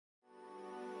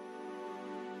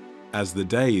As the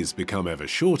days become ever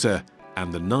shorter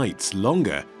and the nights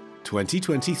longer,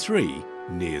 2023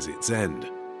 nears its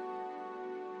end.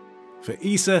 For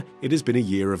ESA, it has been a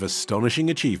year of astonishing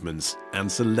achievements and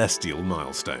celestial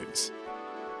milestones.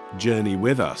 Journey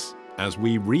with us as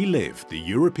we relive the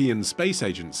European Space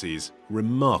Agency's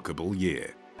remarkable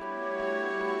year.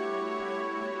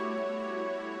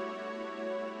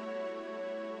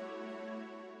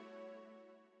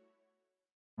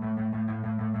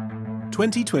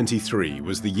 "2023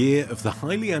 was the year of the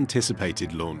highly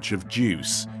anticipated launch of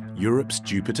JUICE, Europe's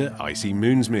Jupiter Icy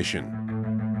Moons mission.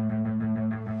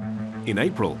 In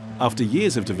April, after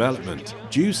years of development,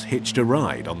 JUICE hitched a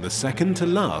ride on the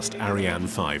second-to-last Ariane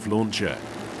 5 launcher.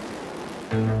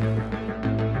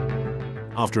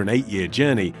 After an 8-year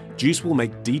journey, JUICE will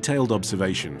make detailed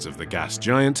observations of the gas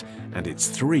giant and its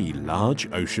 3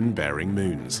 large ocean-bearing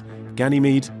moons,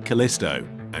 Ganymede, Callisto,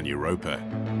 and Europa.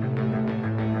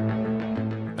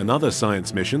 Another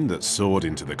science mission that soared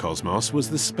into the cosmos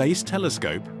was the space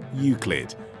telescope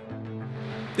EUCLID.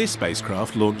 This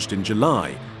spacecraft launched in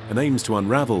July and aims to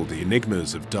unravel the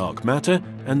enigmas of dark matter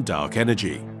and dark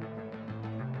energy.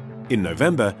 In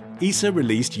November, ESA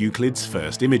released EUCLID's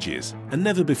first images, and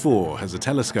never before has a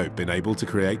telescope been able to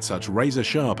create such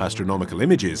razor-sharp astronomical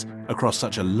images across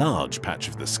such a large patch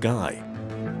of the sky.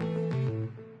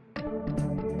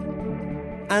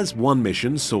 As one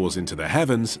mission soars into the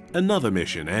heavens, another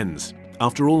mission ends.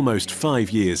 After almost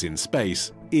 5 years in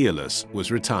space, EARLESS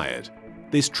was retired.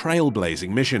 This trailblazing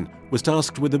mission was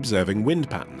tasked with observing wind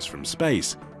patterns from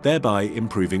space, thereby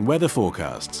improving weather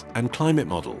forecasts and climate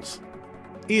models.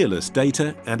 EARLESS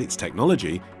data and its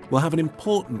technology will have an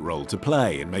important role to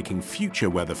play in making future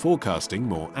weather forecasting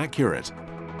more accurate.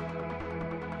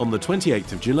 On the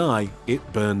 28th of July, it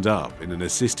burned up in an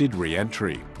assisted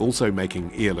re-entry, also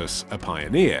making EARLESS a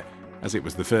pioneer, as it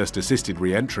was the first assisted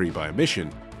re-entry by a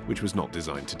mission which was not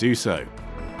designed to do so.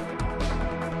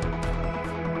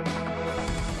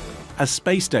 As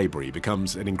space debris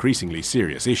becomes an increasingly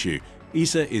serious issue,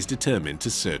 ESA is determined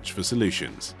to search for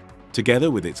solutions.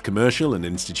 Together with its commercial and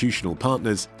institutional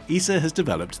partners, ESA has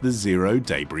developed the Zero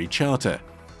Debris Charter.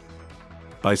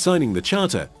 By signing the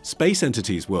Charter, space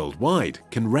entities worldwide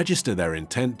can register their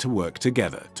intent to work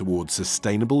together towards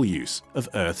sustainable use of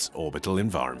Earth's orbital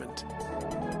environment.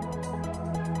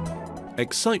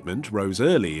 Excitement rose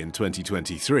early in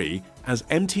 2023 as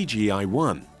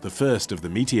MTG-I-1, the first of the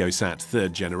METSOSAT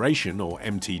third generation or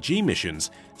MTG missions,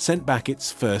 sent back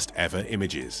its first ever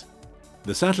images.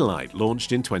 The satellite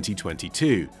launched in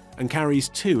 2022 and carries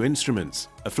 2 instruments,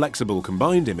 a flexible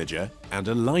combined imager and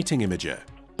a lighting imager.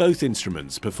 Both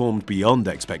instruments performed beyond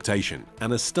expectation,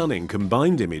 and a stunning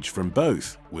combined image from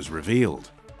both was revealed.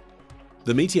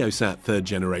 The METSOSAT third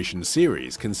generation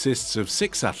series consists of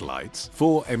 6 satellites,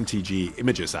 4 MTG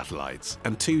imager satellites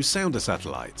and 2 sounder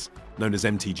satellites, known as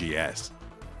MTGS.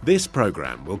 This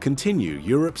program will continue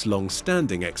Europe's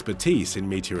long-standing expertise in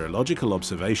meteorological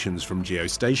observations from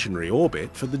geostationary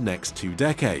orbit for the next 2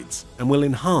 decades, and will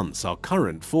enhance our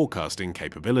current forecasting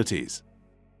capabilities.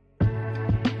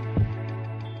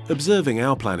 Observing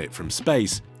our planet from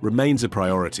space remains a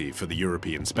priority for the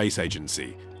European Space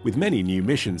Agency, with many new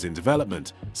missions in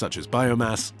development, such as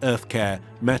Biomass, EarthCare,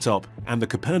 METOP, and the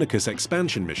Copernicus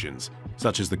expansion missions,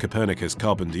 such as the Copernicus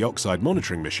Carbon Dioxide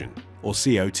Monitoring Mission, or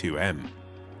CO2M.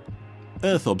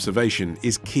 Earth observation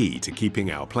is key to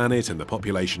keeping our planet and the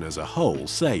population as a whole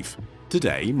safe.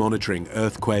 Today, monitoring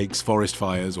earthquakes, forest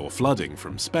fires, or flooding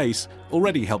from space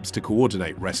already helps to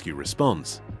coordinate rescue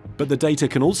response. But the data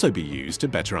can also be used to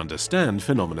better understand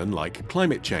phenomena like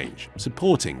climate change,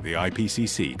 supporting the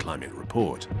IPCC climate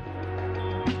report.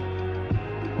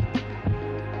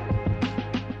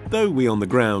 Though we on the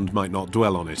ground might not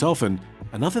dwell on it often,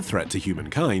 another threat to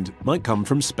humankind might come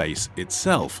from space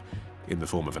itself, in the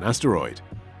form of an asteroid.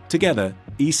 Together,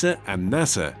 ESA and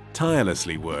NASA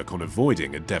tirelessly work on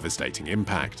avoiding a devastating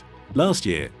impact. Last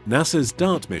year, NASA's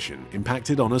DART mission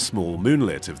impacted on a small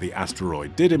moonlet of the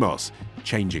asteroid Didymos,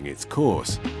 changing its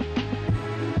course.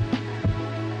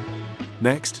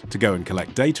 Next, to go and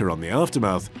collect data on the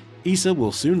aftermath, ESA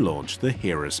will soon launch the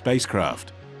HERA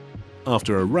spacecraft.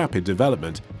 After a rapid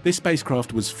development, this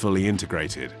spacecraft was fully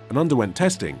integrated and underwent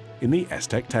testing in the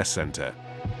ESTEC Test Center.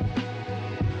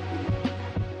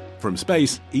 From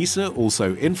space, ESA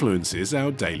also influences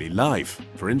our daily life,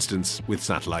 for instance with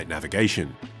satellite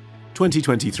navigation.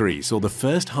 2023 saw the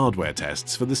first hardware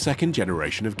tests for the second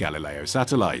generation of Galileo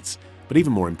satellites, but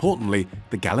even more importantly,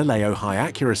 the Galileo High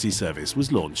Accuracy Service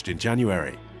was launched in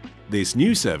January. This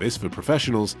new service for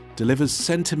professionals delivers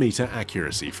centimeter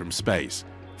accuracy from space,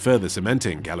 further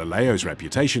cementing Galileo's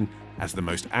reputation as the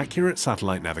most accurate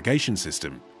satellite navigation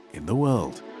system in the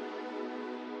world.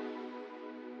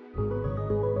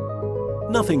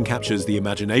 Nothing captures the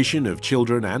imagination of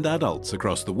children and adults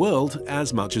across the world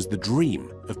as much as the dream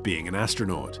of being an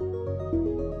astronaut.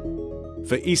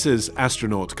 For ESA's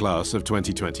astronaut class of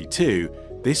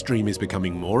 2022, this dream is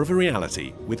becoming more of a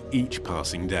reality with each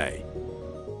passing day.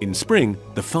 In spring,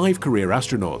 the 5 career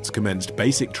astronauts commenced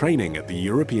basic training at the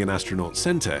European Astronaut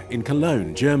Centre in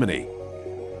Cologne, Germany.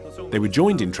 They were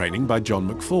joined in training by John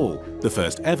McFall, the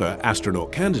first ever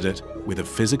astronaut candidate with a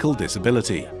physical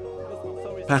disability.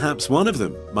 Perhaps one of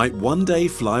them might one day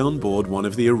fly on board one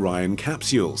of the Aran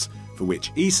capsules, for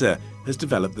which ESA has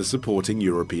developed the supporting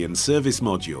European Service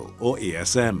Module, or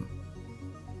ESM.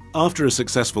 After a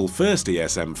successful first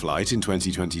ESM flight in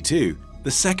 2022,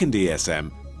 the second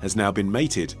ESM has now been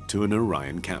mated to an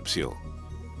Orion capsule.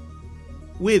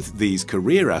 With these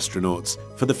career astronauts,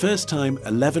 for the first time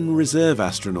 11 reserve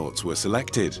astronauts were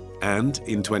selected, and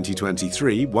in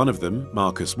 2023 one of them,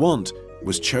 Marcus Want,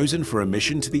 was chosen for a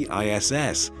mission to the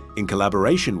ISS in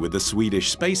collaboration with the Swedish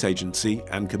space agency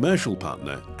and commercial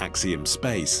partner Axiom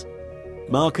Space.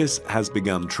 Marcus has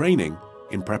begun training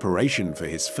in preparation for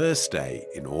his first stay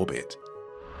in orbit.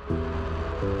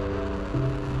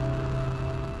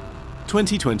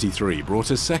 2023 brought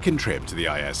a second trip to the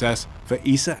ISS for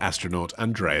ESA astronaut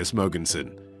Andreas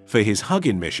Mogensen. For his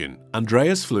Hugin mission,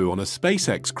 Andreas flew on a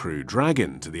SpaceX Crew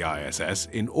Dragon to the ISS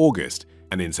in August,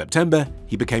 and in September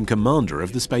he became commander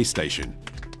of the space station.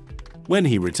 When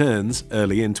he returns,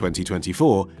 early in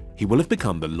 2024, he will have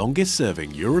become the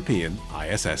longest-serving European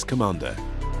ISS commander.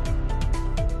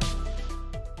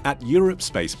 At Europe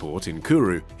Spaceport in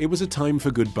Kourou, it was a time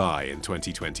for goodbye in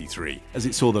 2023, as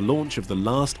it saw the launch of the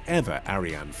last ever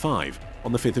Ariane 5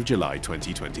 on the 5th of July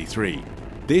 2023.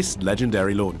 This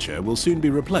legendary launcher will soon be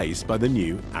replaced by the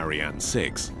new Ariane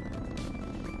 6.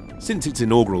 Since its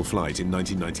inaugural flight in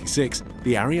 1996,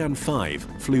 the Ariane 5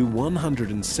 flew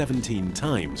 117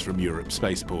 times from Europe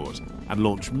Spaceport and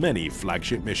launched many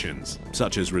flagship missions,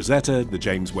 such as Rosetta, the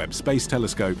James Webb Space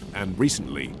Telescope, and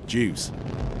recently, JUICE.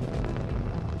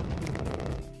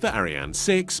 For Ariane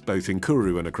 6, both in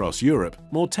Kourou and across Europe,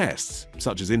 more tests,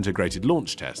 such as integrated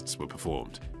launch tests, were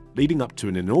performed, leading up to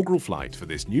an inaugural flight for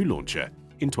this new launcher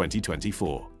in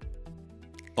 2024.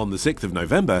 On the 6th of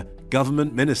November,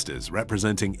 government ministers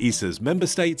representing ESA's member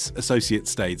states, associate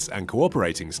states and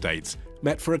cooperating states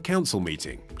met for a council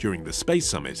meeting during the Space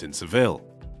Summit in Seville.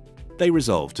 They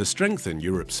resolved to strengthen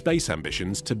Europe's space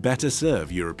ambitions to better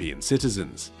serve European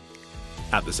citizens.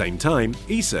 At the same time,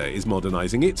 ESA is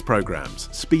modernising its programmes,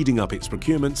 speeding up its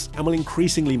procurements, and will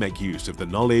increasingly make use of the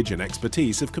knowledge and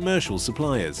expertise of commercial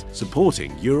suppliers,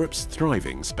 supporting Europe's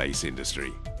thriving space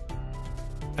industry.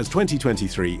 As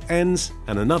 2023 ends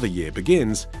and another year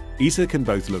begins, ESA can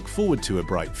both look forward to a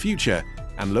bright future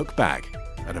and look back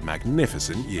at a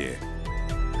magnificent year.